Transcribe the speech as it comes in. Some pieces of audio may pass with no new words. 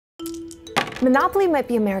Monopoly might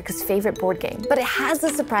be America's favorite board game, but it has a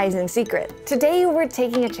surprising secret. Today, we're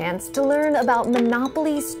taking a chance to learn about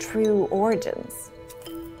Monopoly's true origins.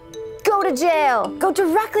 Go to jail! Go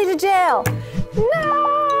directly to jail!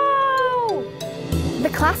 No! The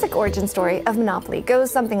classic origin story of Monopoly goes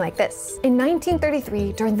something like this. In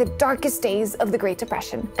 1933, during the darkest days of the Great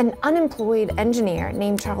Depression, an unemployed engineer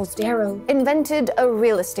named Charles Darrow invented a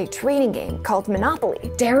real estate trading game called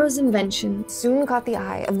Monopoly. Darrow's invention soon caught the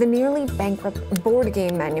eye of the nearly bankrupt board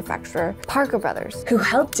game manufacturer Parker Brothers, who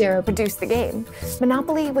helped Darrow produce the game.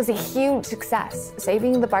 Monopoly was a huge success,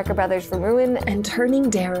 saving the Parker Brothers from ruin and turning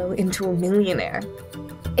Darrow into a millionaire.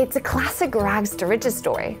 It's a classic rags to riches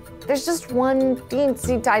story. There's just one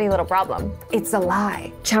teensy tiny little problem. It's a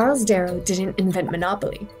lie. Charles Darrow didn't invent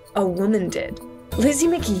Monopoly. A woman did. Lizzie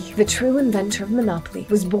Magie, the true inventor of Monopoly,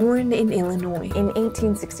 was born in Illinois in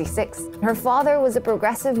 1866. Her father was a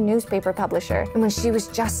progressive newspaper publisher, and when she was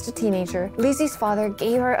just a teenager, Lizzie's father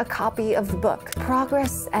gave her a copy of the book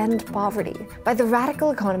Progress and Poverty by the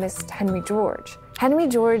radical economist Henry George. Henry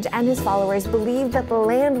George and his followers believed that the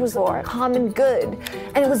land was for common good,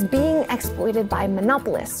 and it was being exploited by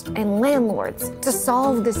monopolists and landlords. To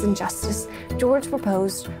solve this injustice, George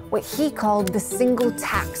proposed what he called the single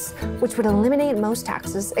tax, which would eliminate most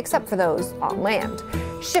taxes except for those on land,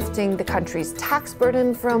 shifting the country's tax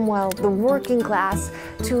burden from, well, the working class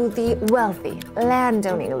to the wealthy,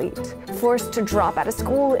 landowning elite. Forced to drop out of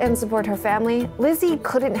school and support her family, Lizzie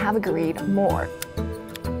couldn't have agreed more.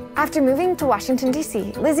 After moving to Washington,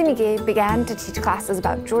 D.C., Lizzie Magie began to teach classes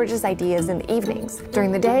about George's ideas in the evenings.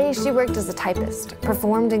 During the day, she worked as a typist,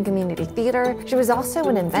 performed in community theater. She was also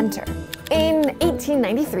an inventor. In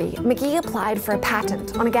 1893, Magie applied for a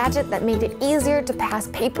patent on a gadget that made it easier to pass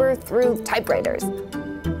paper through typewriters.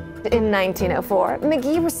 In 1904,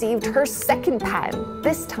 Magie received her second patent,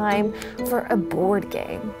 this time for a board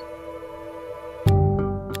game.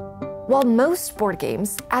 While most board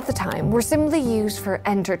games at the time were simply used for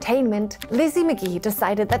entertainment, Lizzie Magie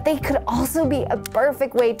decided that they could also be a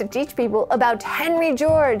perfect way to teach people about Henry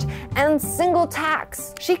George and single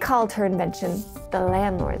tax. She called her invention the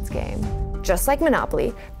landlord's game. Just like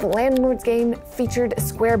Monopoly, the landlord's game featured a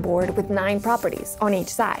square board with 9 properties on each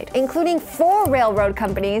side, including 4 railroad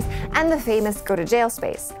companies and the famous go-to-jail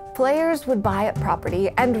space. Players would buy a property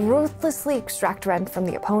and ruthlessly extract rent from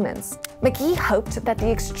the opponents. Magie hoped that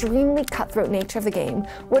the extremely cutthroat nature of the game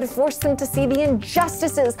would force them to see the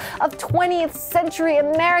injustices of 20th century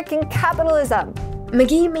American capitalism.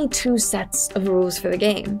 Magie made 2 sets of rules for the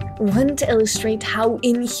game, one to illustrate how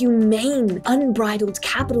inhumane unbridled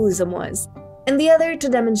capitalism was, and the other to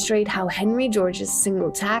demonstrate how Henry George's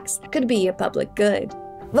single tax could be a public good.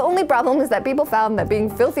 The only problem is that people found that being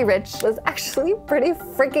filthy rich was actually pretty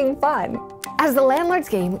freaking fun. As the landlord's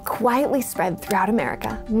game quietly spread throughout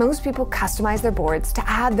America, most people customized their boards to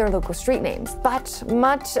add their local street names, but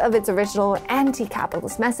much of its original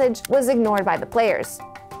anti-capitalist message was ignored by the players.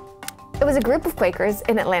 It was a group of Quakers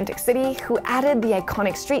in Atlantic City who added the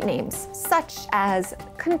iconic street names, such as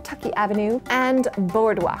Kentucky Avenue and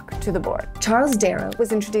Boardwalk, to the board. Charles Darrow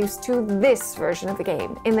was introduced to this version of the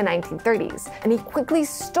game in the 1930s, and he quickly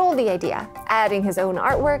stole the idea, adding his own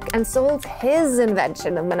artwork and sold his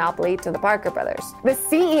invention of Monopoly to the Parker Brothers. The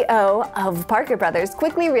CEO of Parker Brothers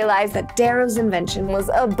quickly realized that Darrow's invention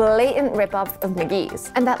was a blatant ripoff of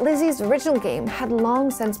Magie's, and that Lizzie's original game had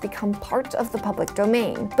long since become part of the public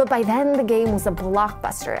domain. But by then, the game was a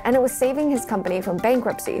blockbuster, and it was saving his company from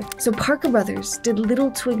bankruptcy. So Parker Brothers did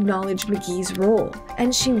little to acknowledge Magie's role,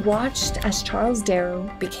 and she watched as Charles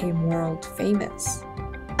Darrow became world famous.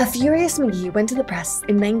 A furious Magie went to the press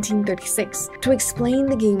in 1936 to explain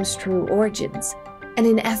the game's true origins. In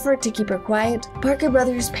an effort to keep her quiet, Parker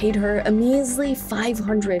Brothers paid her a measly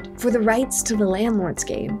 $500 for the rights to the landlord's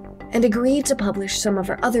game, and agreed to publish some of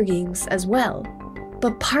her other games as well.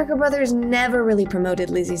 But Parker Brothers never really promoted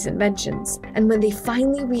Lizzie's inventions, and when they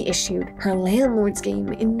finally reissued her landlord's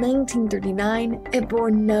game in 1939, it bore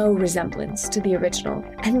no resemblance to the original,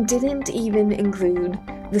 and didn't even include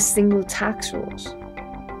the single tax rules.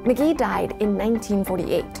 Magie died in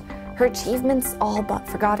 1948, her achievements all but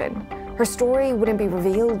forgotten. Her story wouldn't be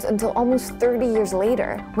revealed until almost 30 years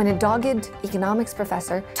later, when a dogged economics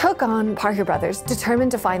professor took on Parker Brothers, determined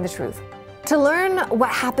to find the truth. To learn what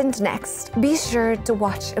happened next, be sure to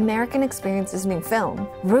watch American Experience's new film,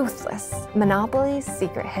 Ruthless: Monopoly's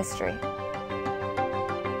Secret History.